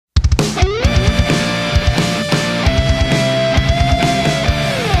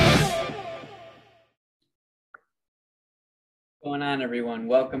going on, everyone?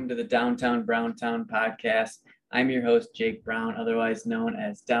 Welcome to the Downtown Browntown podcast. I'm your host, Jake Brown, otherwise known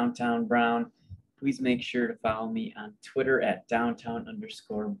as Downtown Brown. Please make sure to follow me on Twitter at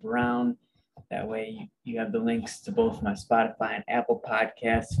downtown_brown. That way you have the links to both my Spotify and Apple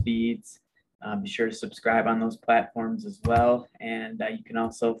podcast feeds. Be sure to subscribe on those platforms as well. And you can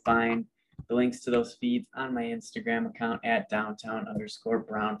also find the links to those feeds on my Instagram account at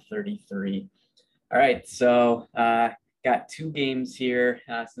downtown_brown33. All right, so got two games here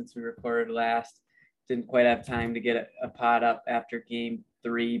since we recorded last. Didn't quite have time to get a pod up after game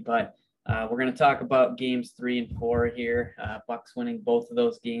 3, but we're going to talk about games 3 and 4 here. Bucks winning both of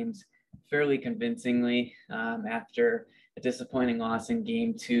those games fairly convincingly after a disappointing loss in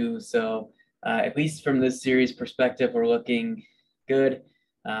game 2. So at least from this series perspective, we're looking good.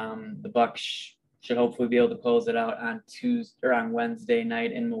 The Bucks should hopefully be able to close it out on Wednesday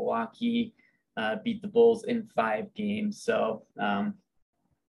night in Milwaukee. Beat the Bulls in 5 games. So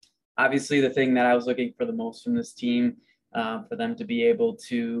obviously the thing that I was looking for the most from this team, for them to be able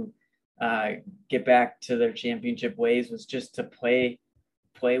to get back to their championship ways, was just to play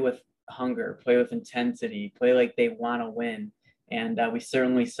with hunger, play with intensity, play like they want to win. And we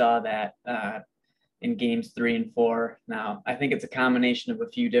certainly saw that in games 3 and 4. Now, I think it's a combination of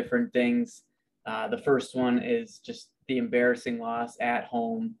a few different things. The first one is just the embarrassing loss at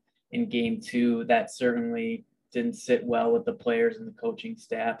home in game 2. That certainly didn't sit well with the players and the coaching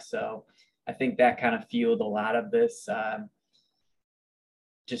staff. So I think that kind of fueled a lot of this,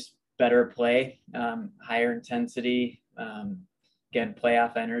 just better play, higher intensity, again,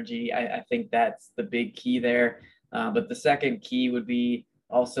 playoff energy. I think that's the big key there. But the second key would be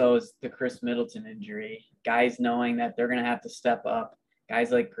also is the Chris Middleton injury. Guys knowing that they're going to have to step up.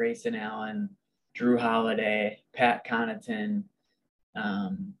 Guys like Grayson Allen, Drew Holiday, Pat Connaughton,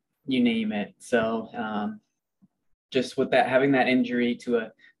 you name it. So just with that, having that injury to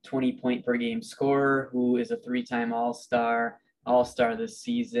a 20-point per game scorer who is a 3-time all-star this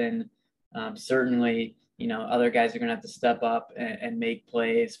season, certainly, other guys are going to have to step up and make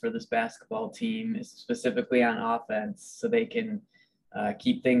plays for this basketball team, specifically on offense, so they can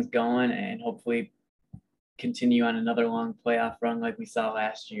keep things going and hopefully continue on another long playoff run like we saw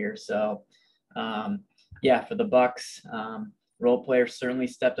last year. So for the Bucks, role players certainly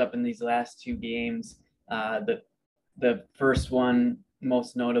stepped up in these last 2 games. The first one,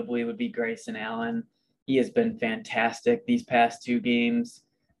 most notably, would be Grayson Allen. He has been fantastic these past 2 games.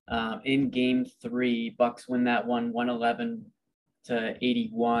 In game 3, Bucks win that one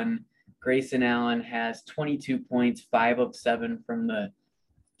 111-81. Grayson Allen has 22 points, 5 of 7 from the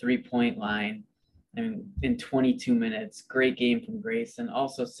 3-point line. In 22 minutes. Great game from Grayson.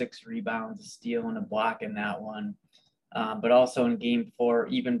 Also 6 rebounds, a steal, and a block in that one. But also in game 4,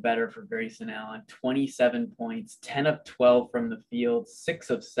 even better for Grayson Allen, 27 points, 10 of 12 from the field, 6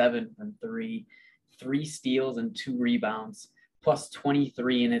 of 7 from 3, 3 steals and 2 rebounds, plus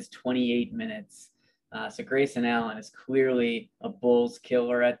 23 in his 28 minutes. So Grayson Allen is clearly a Bulls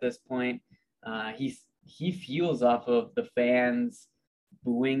killer at this point. He fuels off of the fans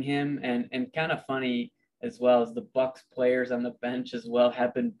booing him, and kind of funny as well as the Bucks players on the bench as well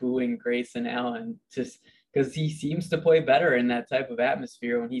have been booing Grayson Allen, just because he seems to play better in that type of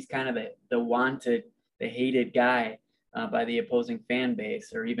atmosphere when he's kind of the wanted, the hated guy by the opposing fan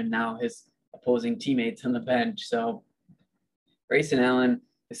base, or even now his opposing teammates on the bench. So Grayson Allen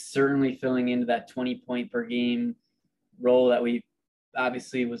is certainly filling into that 20-point per game role that we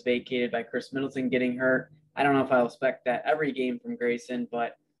obviously was vacated by Chris Middleton getting hurt. I don't know if I'll expect that every game from Grayson,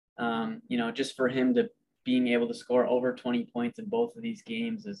 but just for him to being able to score over 20 points in both of these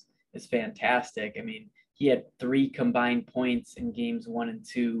games is fantastic. I mean, he had 3 combined points in games 1 and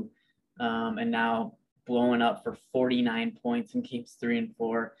 2, and now blowing up for 49 points in games 3 and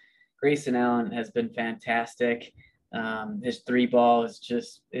 4. Grayson Allen has been fantastic. His 3 ball is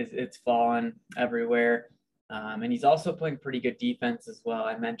just it's fallen everywhere, and he's also playing pretty good defense as well.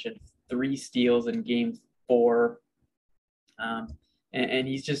 I mentioned 3 steals in game 4, and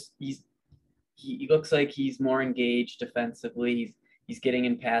he looks like he's more engaged defensively. He's getting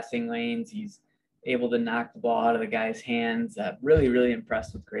in passing lanes. He's able to knock the ball out of the guy's hands. Really, really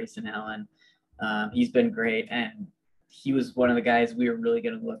impressed with Grayson Allen. He's been great, and he was one of the guys we were really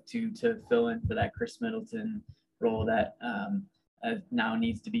going to look to fill in for that Chris Middleton role that now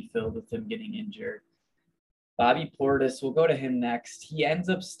needs to be filled with him getting injured. Bobby Portis, we'll go to him next. He ends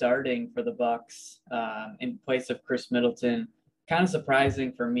up starting for the Bucks in place of Chris Middleton. Kind of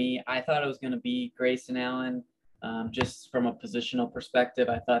surprising for me. I thought it was going to be Grayson Allen. Just from a positional perspective,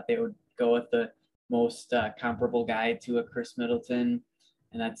 I thought they would go with the most comparable guy to a Chris Middleton.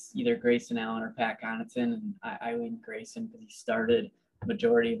 and that's either Grayson Allen or Pat Connaughton. And I lean Grayson because he started the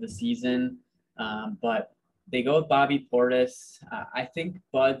majority of the season. But they go with Bobby Portis. I think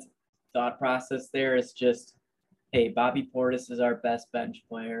Bud's thought process there is just, hey, Bobby Portis is our best bench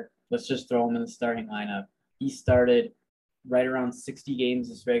player. Let's just throw him in the starting lineup. He started right around 60 games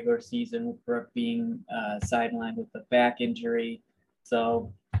this regular season, with Brooke being sidelined with a back injury.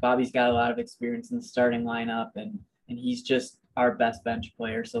 So Bobby's got a lot of experience in the starting lineup, and he's just our best bench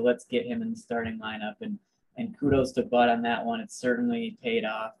player. So let's get him in the starting lineup. And kudos to Bud on that one. It's certainly paid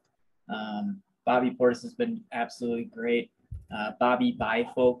off. Bobby Portis has been absolutely great. Bobby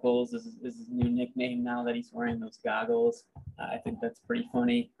Bifocals is his new nickname now that he's wearing those goggles. I think that's pretty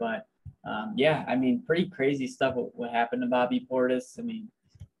funny. But yeah, I mean, pretty crazy stuff what happened to Bobby Portis. I mean,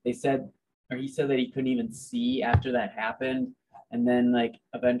 he said that he couldn't even see after that happened. And then like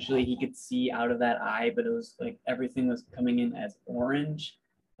eventually he could see out of that eye, but it was like everything was coming in as orange.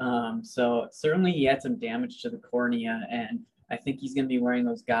 So certainly he had some damage to the cornea, and I think he's going to be wearing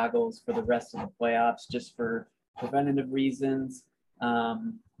those goggles for the rest of the playoffs just for preventative reasons,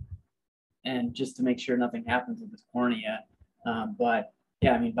 and just to make sure nothing happens with his cornea. But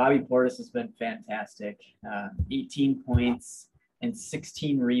yeah, I mean, Bobby Portis has been fantastic. 18 points and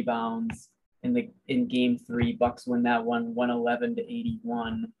 16 rebounds in game 3. Bucks win that one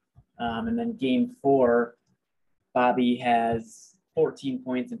 111-81. And then game 4, Bobby has 14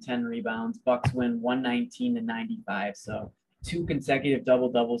 points and 10 rebounds. Bucks win 119-95. So 2 consecutive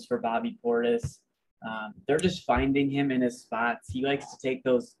double doubles for Bobby Portis. They're just finding him in his spots. He likes to take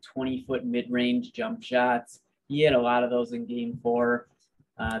those 20-foot mid-range jump shots. He had a lot of those in game 4.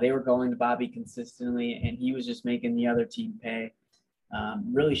 They were going to Bobby consistently, and he was just making the other team pay.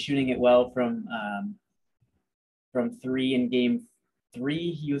 Really shooting it well from 3 in game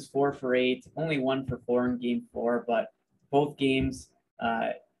 3. He was 4 for 8, only 1 for 4 in game 4, but both games,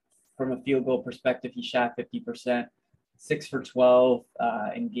 from a field goal perspective, he shot 50%, 6 for 12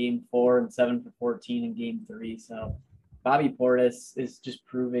 in game 4 and 7 for 14 in game 3. So Bobby Portis is just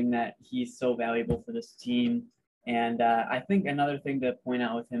proving that he's so valuable for this team. And I think another thing to point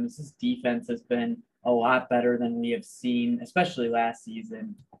out with him is his defense has been a lot better than we have seen, especially last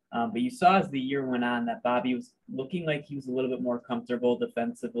season. But you saw as the year went on that Bobby was looking like he was a little bit more comfortable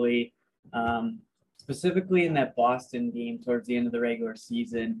defensively, specifically in that Boston game towards the end of the regular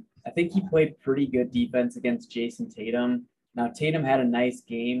season. I think he played pretty good defense against Jason Tatum. Now, Tatum had a nice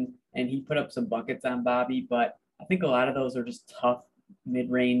game, and he put up some buckets on Bobby, but I think a lot of those are just tough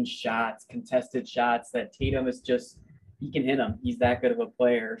mid-range shots, contested shots that Tatum is just, he can hit them. He's that good of a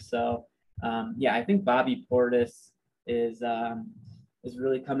player. So, yeah, I think Bobby Portis is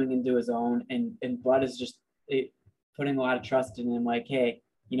really coming into his own, and Bud is just putting a lot of trust in him. Like, hey,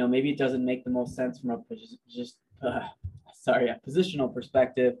 you know, maybe it doesn't make the most sense from a positional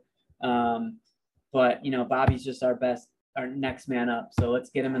perspective, but you know, Bobby's just our next man up. So let's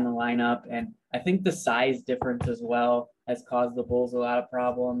get him in the lineup. And I think the size difference as well has caused the Bulls a lot of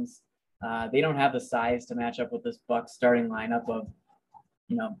problems. They don't have the size to match up with this Bucks starting lineup of,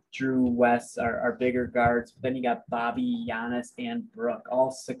 you know, Drew, Wes are bigger guards. But then you got Bobby, Giannis, and Brooke,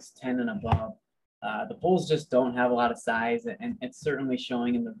 all 6'10" and above. The Bulls just don't have a lot of size, and it's certainly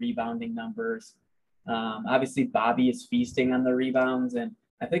showing in the rebounding numbers. Obviously, Bobby is feasting on the rebounds, and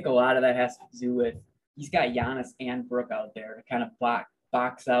I think a lot of that has to do with he's got Giannis and Brooke out there to kind of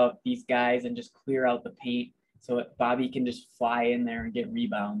box out these guys and just clear out the paint so Bobby can just fly in there and get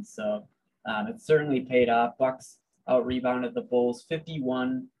rebounds. So it's certainly paid off. Bucks out rebounded the Bulls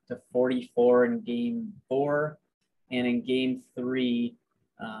 51-44 in game 4, and in game 3,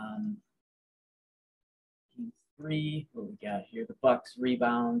 what we got here? The Bucks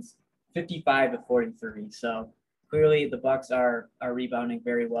rebounds 55-43. So clearly the Bucks are rebounding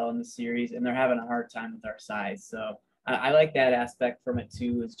very well in the series, and they're having a hard time with our size. So I like that aspect from it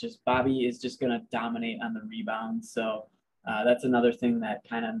too. It's just Bobby is just going to dominate on the rebounds. So that's another thing that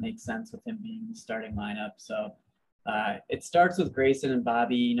kind of makes sense with him being the starting lineup. So it starts with Grayson and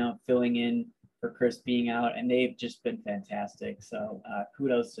Bobby, you know, filling in for Chris being out, and they've just been fantastic. So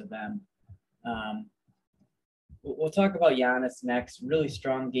kudos to them. We'll talk about Giannis next. Really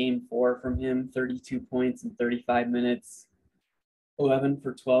strong game 4 from him, 32 points in 35 minutes, 11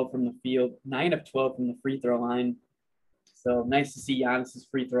 for 12 from the field, 9 of 12 from the free throw line. So nice to see Giannis's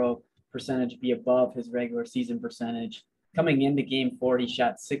free throw percentage be above his regular season percentage. Coming into game 4, he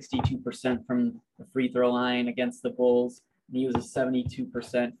shot 62% from the free throw line against the Bulls. And he was a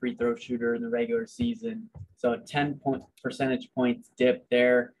 72% free throw shooter in the regular season. So a 10 percentage points dip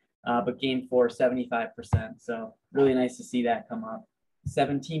there. But game 4, 75%. So really nice to see that come up.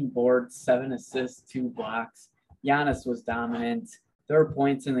 17 boards, 7 assists, 2 blocks. Giannis was dominant. there were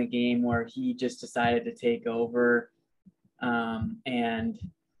points in the game where he just decided to take over. And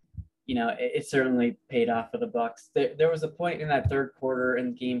it certainly paid off for the Bucks. There was a point in that third quarter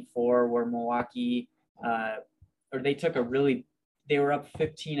in game 4 where Milwaukee, they were up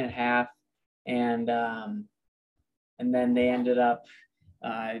 15 at half, and then they ended up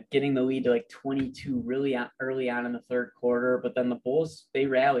getting the lead to like 22 really early on in the third quarter. But then the Bulls, they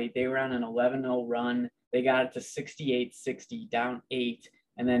rallied. They were on an 11-0 run. They got it to 68-60, down 8.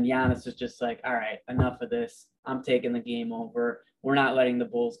 And then Giannis was just like, all right, enough of this. I'm taking the game over. We're not letting the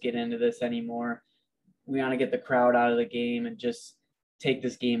Bulls get into this anymore. We want to get the crowd out of the game and just take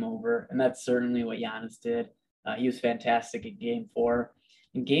this game over. And that's certainly what Giannis did. He was fantastic in game 4.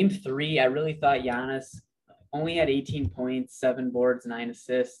 In game 3, I really thought Giannis only had 18 points, 7 boards, 9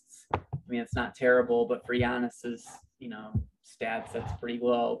 assists. I mean, it's not terrible, but for Giannis's, stats, that's pretty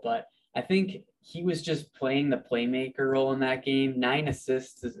low. But I think he was just playing the playmaker role in that game. 9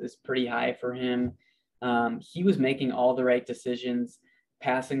 assists is pretty high for him. He was making all the right decisions,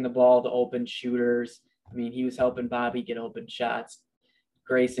 passing the ball to open shooters. I mean, he was helping Bobby get open shots,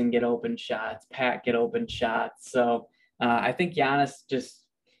 Grayson get open shots, Pat get open shots. So I think Giannis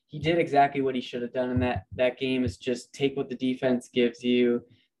he did exactly what he should have done in that game, is just take what the defense gives you.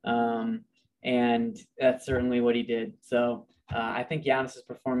 And that's certainly what he did. So I think Giannis's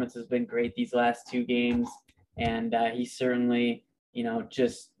performance has been great these last 2 games. And he's certainly,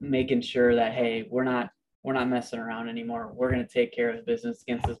 just making sure that, hey, we're not messing around anymore. We're going to take care of business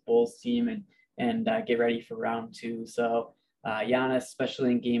against this Bulls team and get ready for round 2. So Giannis,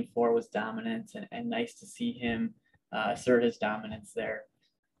 especially in game 4, was dominant, and nice to see him assert his dominance there.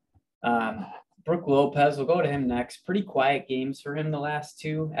 Brook Lopez, we'll go to him next. Pretty quiet games for him the last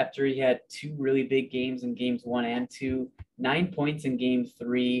 2, after he had 2 really big games in games 1 and 2. 9 points in game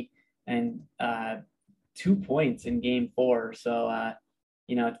 3 and 2 points in game 4. So,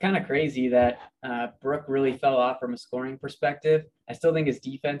 it's kind of crazy that Brook really fell off from a scoring perspective. I still think his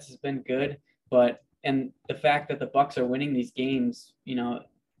defense has been good, and the fact that the Bucks are winning these games,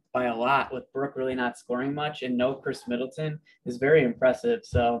 by a lot, with Brook really not scoring much and no Chris Middleton, is very impressive.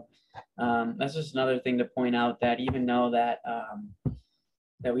 So that's just another thing to point out, that even though that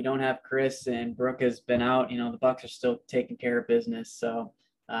we don't have Chris and Brook has been out, the Bucks are still taking care of business. So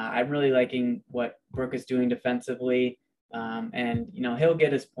I'm really liking what Brook is doing defensively. And he'll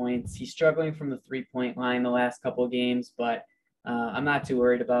get his points. He's struggling from the 3-point line the last couple of games, but I'm not too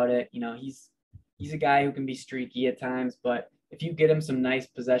worried about it. He's a guy who can be streaky at times, but if you get him some nice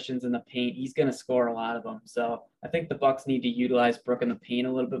possessions in the paint, he's going to score a lot of them. So I think the Bucks need to utilize Brook in the paint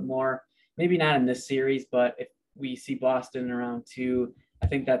a little bit more. Maybe not in this series, but if we see Boston in round 2, I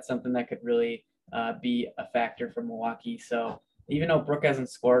think that's something that could really be a factor for Milwaukee. So even though Brook hasn't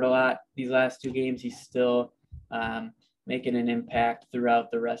scored a lot these last 2 games, he's still making an impact throughout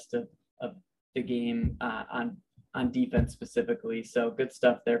the rest of the game on defense specifically. So good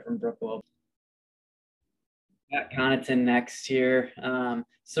stuff there from Brook Lopez. Pat Connaughton next here.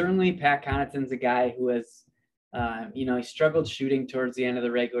 Certainly Pat Connaughton's a guy who has, he struggled shooting towards the end of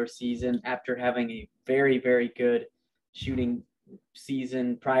the regular season after having a very, very good shooting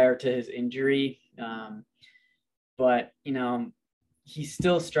season prior to his injury. But he's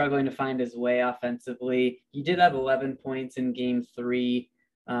still struggling to find his way offensively. He did have 11 points in game 3,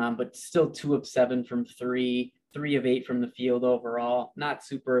 but still 2 of 7 from 3, 3 of 8 from the field overall. Not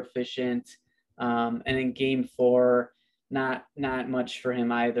super efficient. And in game 4, not much for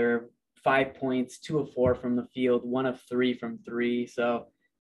him either. 5 points, 2 of 4 from the field, 1 of 3 from 3. So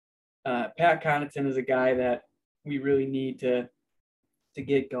Pat Connaughton is a guy that we really need to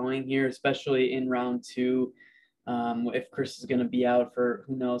get going here, especially in round 2. If Chris is going to be out for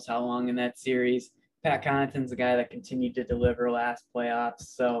who knows how long in that series. Pat Connaughton's a guy that continued to deliver last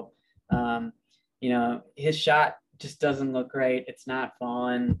playoffs. So, his shot just doesn't look right. It's not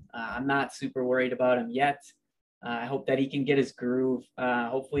falling. I'm not super worried about him yet. I hope that he can get his groove,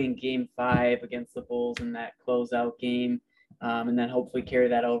 hopefully in game 5 against the Bulls in that closeout game, and then hopefully carry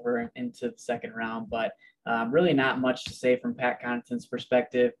that over into the second round. But really not much to say from Pat Connaughton's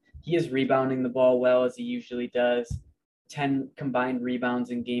perspective. He is rebounding the ball well, as he usually does. 10 combined rebounds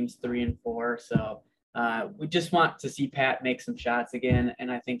in games 3 and 4. So we just want to see Pat make some shots again,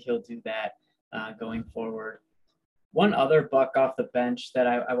 and I think he'll do that going forward. One other Buck off the bench that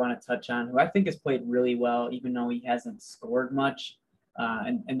I want to touch on, who I think has played really well, even though he hasn't scored much,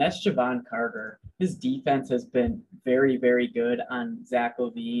 and that's Jevon Carter. His defense has been very, very good on Zach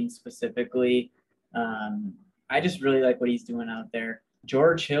LaVine specifically. I just really like what he's doing out there.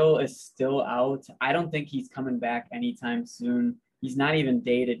 George Hill is still out. I don't think he's coming back anytime soon. He's not even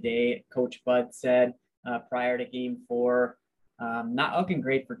day-to-day, Coach Bud said prior to game 4. Not looking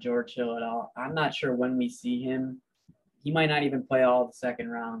great for George Hill at all. I'm not sure when we see him. He might not even play all the second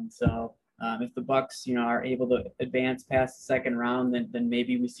round. So if the Bucks, are able to advance past the second round, then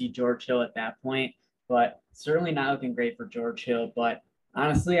maybe we see George Hill at that point. But certainly not looking great for George Hill. But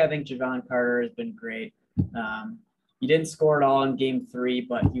honestly, I think Jevon Carter has been great. He didn't score at all in game 3,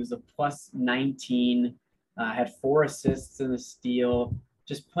 but he was a plus 19, had 4 assists and a steal,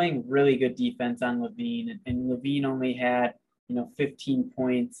 just playing really good defense on LaVine. And LaVine only had, 15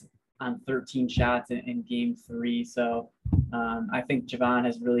 points on 13 shots in game 3. So I think Jevon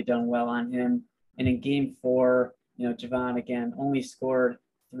has really done well on him. And in game 4, Jevon again only scored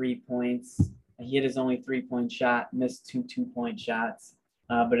 3 points. He hit his only 3-point shot, missed 2 2-point shots.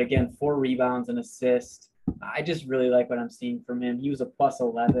 But again, 4 rebounds and assists. I just really like what I'm seeing from him. He was a plus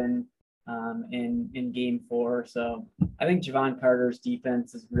 11 in game 4. So I think Jevon Carter's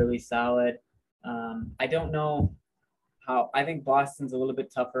defense is really solid. I don't know I think Boston's a little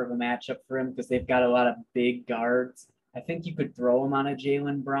bit tougher of a matchup for him because they've got a lot of big guards. I think you could throw him on a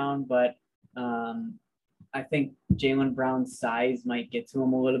Jaylen Brown, but I think Jaylen Brown's size might get to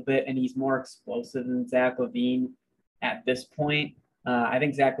him a little bit, and he's more explosive than Zach LaVine at this point. I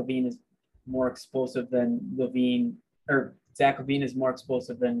think Zach LaVine is more explosive than Zach LaVine is more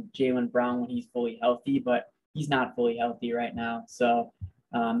explosive than Jaylen Brown when he's fully healthy, but he's not fully healthy right now. So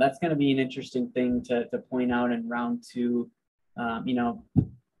that's going to be an interesting thing to point out in round 2.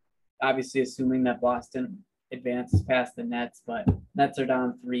 Obviously assuming that Boston advances past the Nets, but Nets are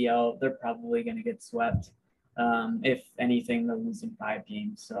down 3-0. They're probably going to get swept. If anything, they're losing 5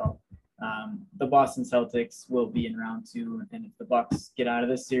 games. So the Boston Celtics will be in round 2, and if the Bucks get out of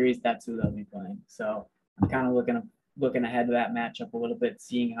this series, that's who they'll be playing. So I'm kind of looking ahead to that matchup a little bit,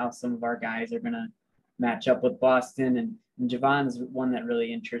 seeing how some of our guys are going to match up with Boston, and Jevon's one that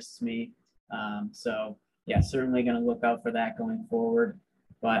really interests me. So yeah, certainly going to look out for that going forward.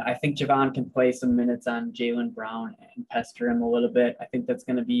 But I think Jevon can play some minutes on Jaylen Brown and pester him a little bit. I think that's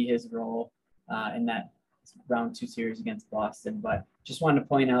going to be his role in that round 2 series against Boston. But just wanted to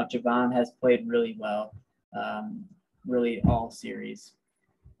point out Jevon has played really well, really all series.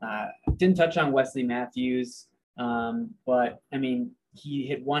 Didn't touch on Wesley Matthews, but I mean, he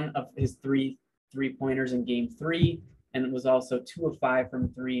hit one of his 3 3-pointers in game 3, and it was also 2 of 5 from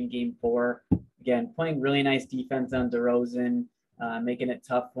 3 in game 4. Again, playing really nice defense on DeRozan, making it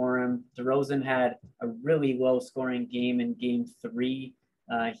tough for him. DeRozan had a really low scoring game in game 3.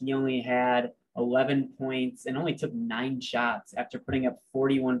 He only had 11 points and only took 9 shots after putting up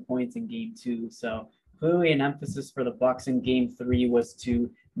 41 points in game 2. So clearly an emphasis for the Bucks in game 3 was to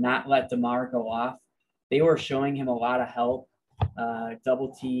not let DeMar go off. They were showing him a lot of help,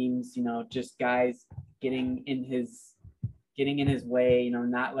 double teams, just guys getting in his way,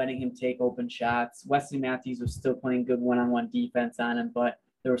 not letting him take open shots. Wesley Matthews was still playing good one-on-one defense on him, but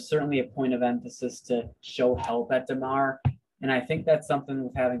there was certainly a point of emphasis to show help at DeMar. And I think that's something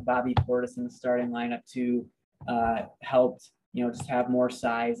with having Bobby Portis in the starting lineup to helped, just have more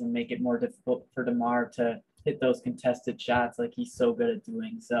size and make it more difficult for DeMar to hit those contested shots like he's so good at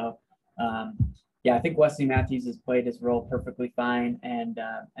doing. So, I think Wesley Matthews has played his role perfectly fine and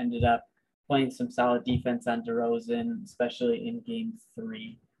ended up playing some solid defense on DeRozan, especially in game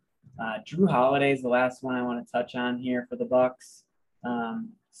 3. Jrue Holiday is the last one I want to touch on here for the Bucks.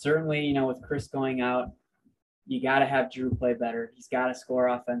 Certainly, with Chris going out, you got to have Jrue play better. He's got to score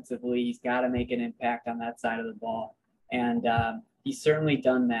offensively. He's got to make an impact on that side of the ball. And he's certainly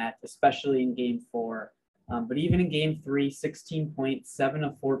done that, especially in game 4. But even in game 3, 16 points, 7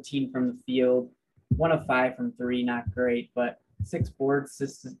 of 14 from the field, 1 of 5 from 3, not great, but 6 boards,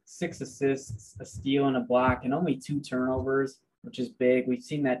 6 assists, a steal and a block, and only 2 turnovers, which is big. We've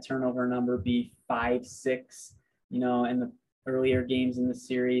seen that turnover number be 5, 6, in the earlier games in the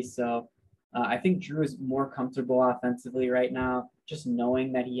series. So I think Jrue is more comfortable offensively right now, just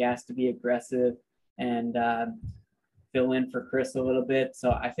knowing that he has to be aggressive and fill in for Chris a little bit.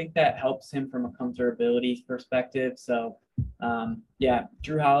 So I think that helps him from a comfortability perspective. So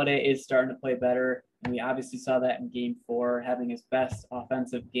Jrue Holiday is starting to play better. And we obviously saw that in game 4, having his best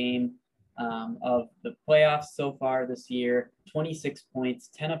offensive game of the playoffs so far this year. 26 points,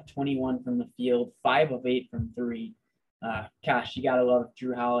 10 of 21 from the field, 5 of 8 from 3. Gosh, you got to love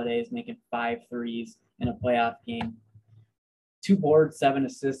Jrue Holiday is making 5 threes in a playoff game. 2 boards, 7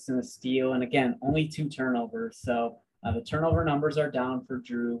 assists, and a steal. And again, only 2 turnovers. So the turnover numbers are down for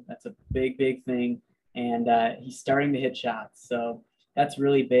Jrue. That's a big, big thing. And he's starting to hit shots. So that's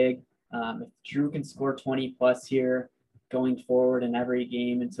really big. If Jrue can score 20 plus here going forward in every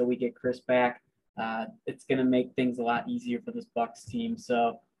game until we get Chris back, it's going to make things a lot easier for this Bucks team.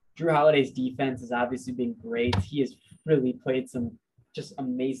 So Jrue Holiday's defense has obviously been great. He has really played some just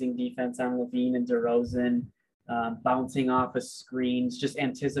amazing defense on LaVine and DeRozan, bouncing off of screens, just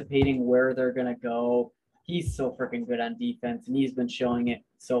anticipating where they're going to go. He's so freaking good on defense, and he's been showing it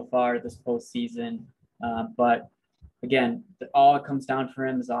so far this postseason. But again, all it comes down for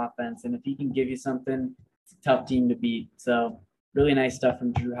him is offense. And if he can give you something, it's a tough team to beat. So really nice stuff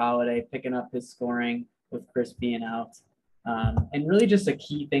from Jrue Holiday, picking up his scoring with Chris being out. And really just a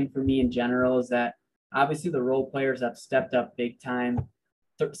key thing for me in general is that obviously the role players have stepped up big time.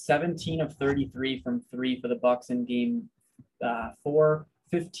 17 of 33 from three for the Bucks in game 4,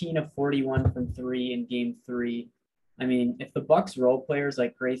 15 of 41 from three in game 3. I mean, if the Bucks role players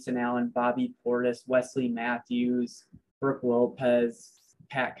like Grayson Allen, Bobby Portis, Wesley Matthews, Brooke Lopez,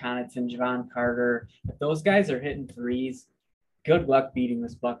 Pat Connaughton, Javon Carter, if those guys are hitting threes, good luck beating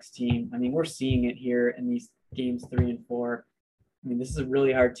this Bucks team. I mean, we're seeing it here in these games 3 and 4. I mean, this is a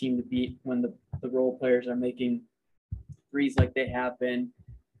really hard team to beat when the role players are making threes like they have been.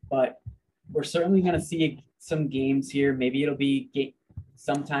 But we're certainly going to see some games here. Maybe it'll be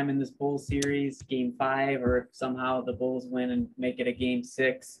sometime in this Bulls series, game 5, or if somehow the Bulls win and make it a game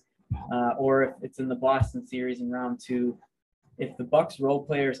 6, or if it's in the Boston series in round 2. If the Bucks role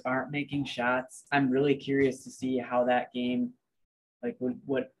players aren't making shots, I'm really curious to see how that game,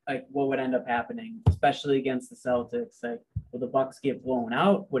 what would end up happening, especially against the Celtics. Like, will the Bucks get blown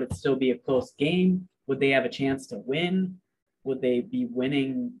out? Would it still be a close game? Would they have a chance to win? Would they be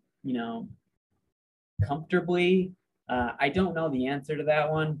winning, comfortably? I don't know the answer to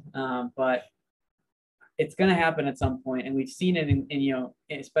that one, but it's going to happen at some point, and we've seen it in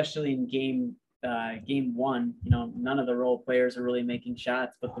especially in game 1. None of the role players are really making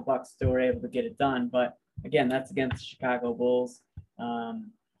shots, but the Bucks still were able to get it done. But again, that's against the Chicago Bulls.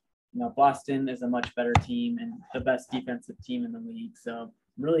 Boston is a much better team and the best defensive team in the league. So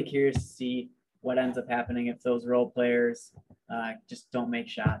I'm really curious to see what ends up happening if those role players just don't make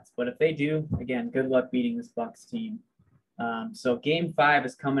shots. But if they do, again, good luck beating this Bucks team. So game 5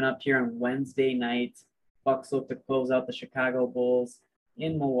 is coming up here on Wednesday night. Bucks look to close out the Chicago Bulls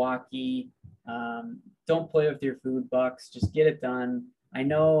in Milwaukee. Don't play with your food, Bucks. Just get it done. I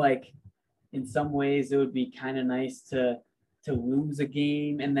know, in some ways it would be kind of nice to lose a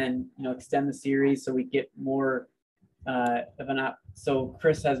game and then extend the series so we get more so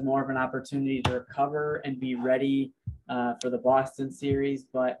Chris has more of an opportunity to recover and be ready for the Boston series.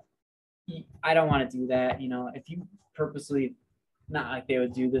 But I don't want to do that. If you purposely, not like they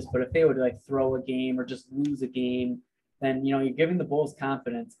would do this, but if they would throw a game or just lose a game, then you're giving the Bulls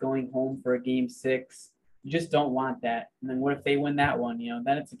confidence going home for a game 6. You just don't want that. And then what if they win that one?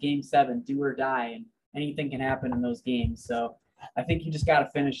 Then it's a game 7, do or die, and anything can happen in those games. So I think you just got to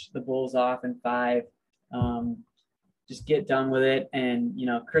finish the Bulls off in 5. Just get done with it. And,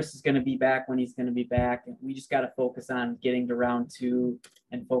 Chris is going to be back when he's going to be back. We just got to focus on getting to round 2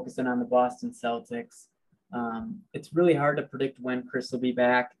 and focusing on the Boston Celtics. It's really hard to predict when Chris will be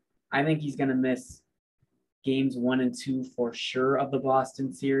back. I think he's going to miss games 1 and 2 for sure of the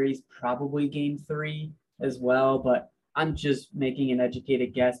Boston series, probably game 3 as well. But I'm just making an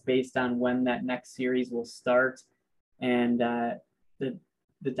educated guess based on when that next series will start and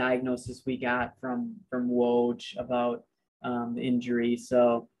the diagnosis we got from Woj about the injury.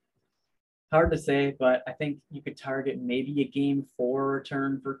 So hard to say, but I think you could target maybe a game 4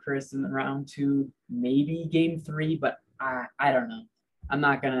 return for Chris in round 2, maybe game 3, but I don't know. I'm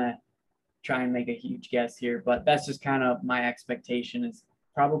not going to try and make a huge guess here, but that's just kind of my expectation is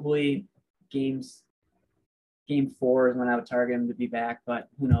probably game 4 is when I would target him to be back, but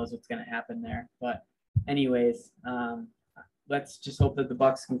who knows what's going to happen there. But anyways, let's just hope that the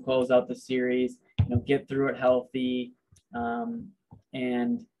Bucks can close out the series, get through it healthy,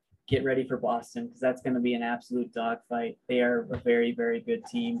 and get ready for Boston, because that's going to be an absolute dogfight. They are a very, very good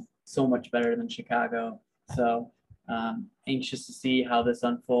team, so much better than Chicago. So anxious to see how this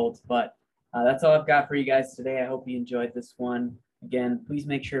unfolds. But that's all I've got for you guys today. I hope you enjoyed this one. Again, please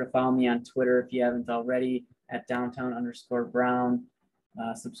make sure to follow me on Twitter if you haven't already at downtown_Brown.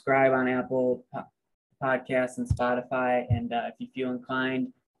 Subscribe on Apple Podcasts and Spotify. And if you feel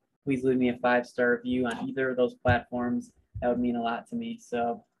inclined, please leave me a 5-star review on either of those platforms. That would mean a lot to me.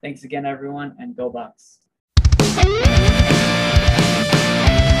 So thanks again, everyone, and go Bucks.